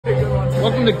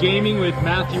Welcome to Gaming with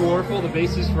Matthew Orful, the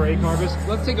bassist for Acarvis.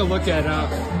 Let's take a look at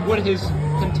what his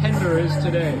contender is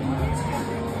today.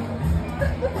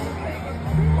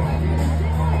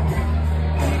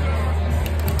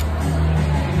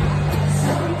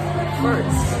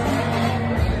 First.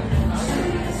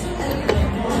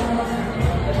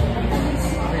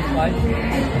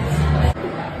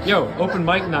 Yo, open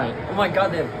mic night. Oh my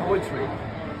god, they have poetry.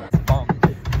 Bum,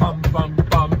 bum, bum,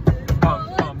 bum.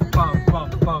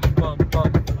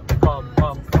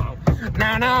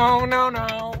 No, no,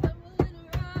 no.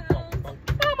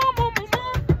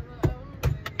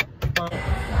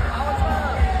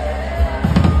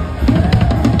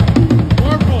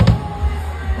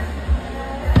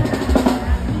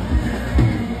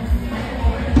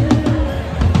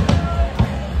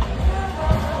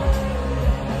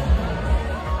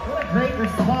 What a great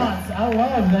response. I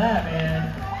love that, man.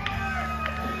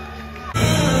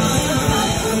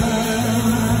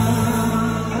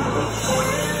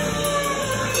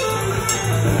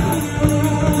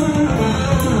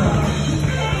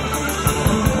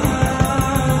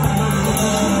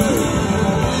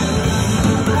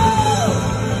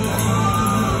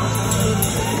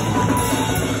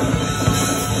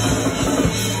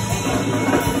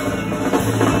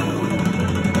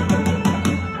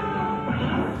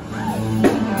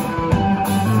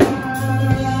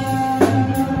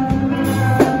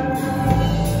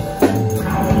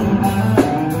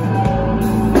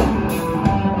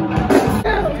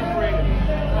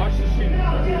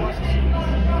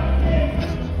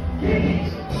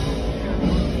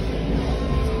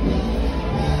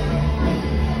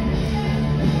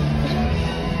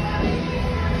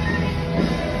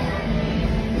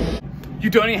 You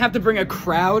don't even have to bring a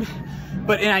crowd,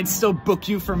 and I'd still book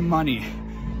you for money.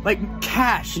 Like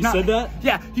cash. He said that?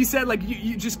 Yeah, he said like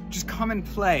you just come and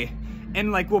play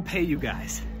and like we'll pay you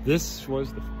guys. This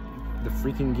was the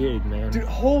freaking gig, man. Dude,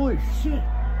 holy shit.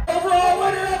 Overall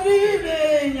winner of the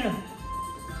evening,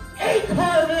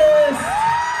 Acarvis,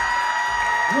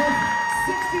 with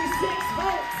 66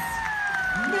 votes.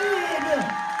 Mid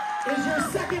is your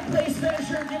second place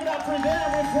finisher. Give it up for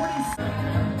them with 40.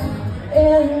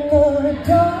 In the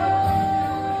dark.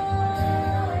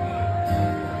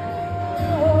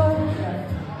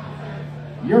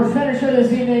 Your finisher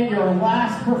this evening, your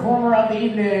last performer of the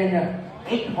evening,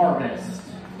 Acarvis.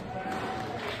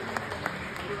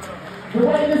 The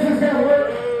way this is going to work,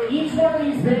 each one of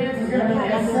these bands is going to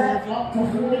play a set up to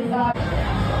 45.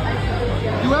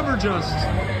 You ever just...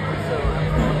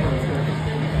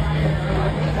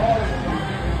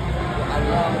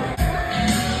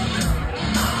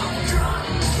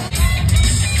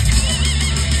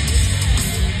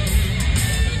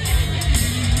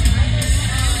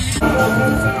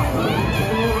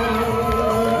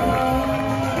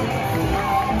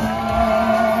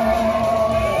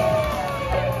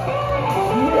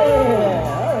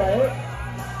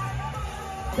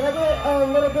 Can I get a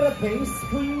little bit of bass,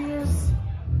 please?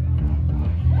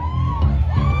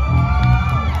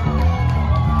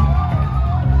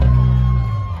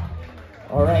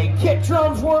 All right, kick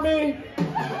drum for me.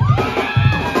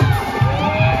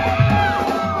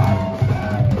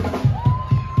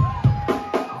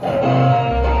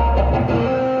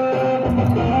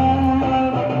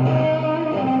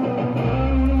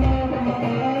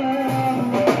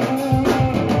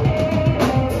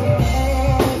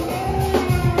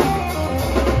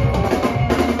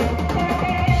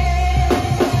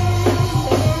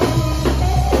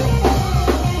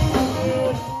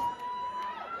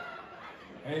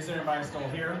 Is everybody still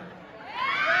here?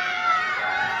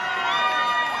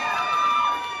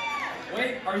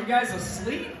 Wait, are you guys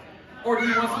asleep? Or do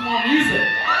you want some more music?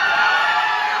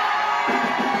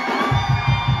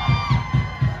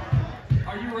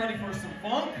 Are you ready for some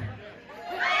funk?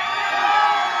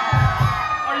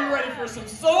 Are you ready for some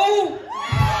soul?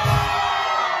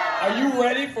 Are you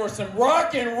ready for some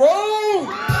rock and roll?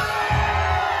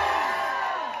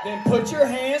 Then put your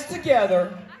hands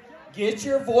together. Get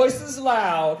your voices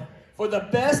loud for the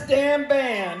best damn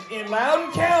band in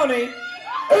Loudoun County,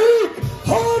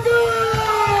 Acarvis!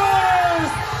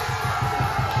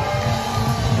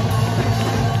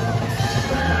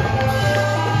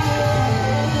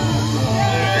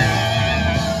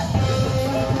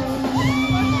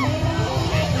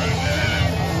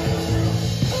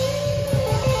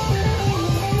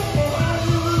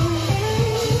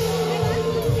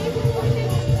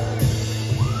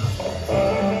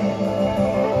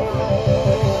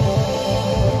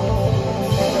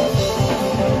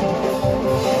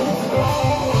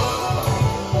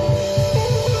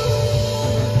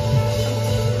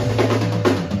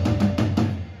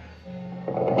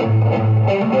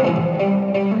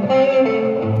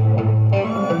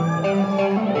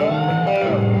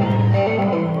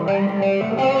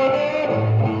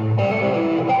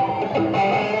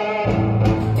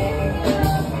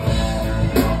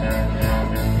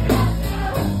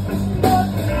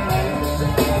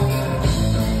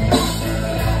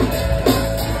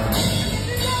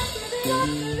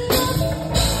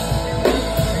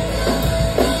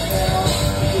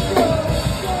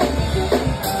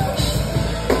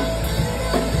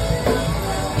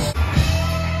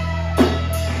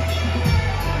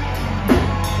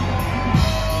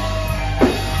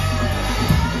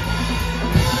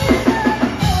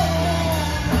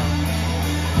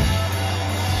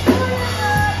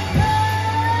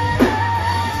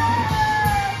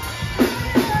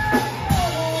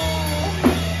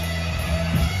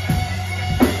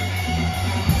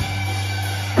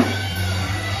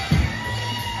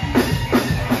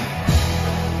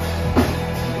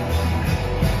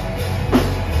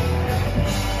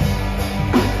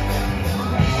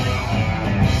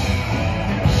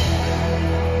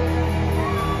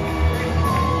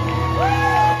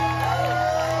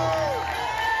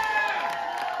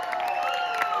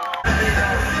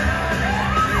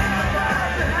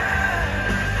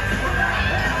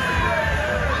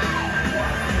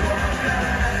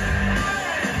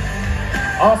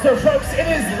 Also, folks, it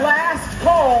is last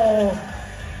call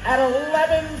at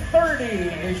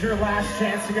 11:30 is your last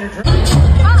chance to get a drink. Oh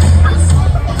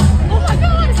my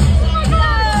God! Oh my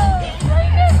God!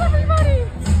 Greatness, everybody!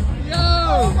 Yo!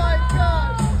 Oh my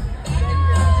God!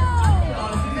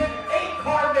 Season 8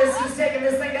 Carvis who's taking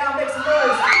this thing down. Make some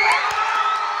noise.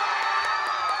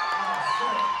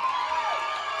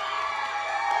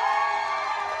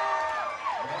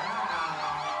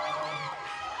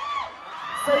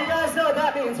 So you guys know what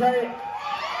that means, right?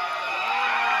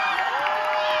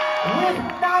 With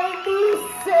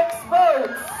 96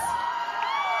 votes,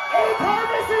 A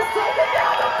Carvis is taking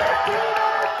down the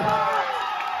 15-hour pot.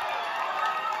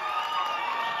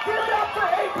 Give it up for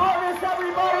A Carvis,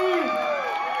 everybody.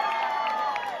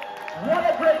 What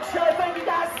a great show. Thank you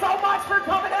guys so much for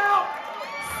coming out.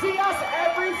 See us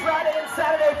every Friday and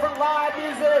Saturday for live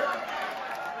music.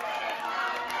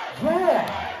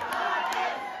 Yeah.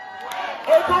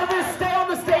 A Carvis, stay on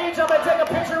the stage. I'm going to take a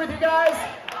picture with you guys,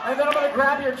 and then I'm going to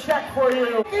grab your check for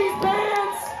you. These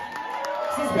bands,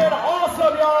 this has been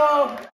awesome, y'all.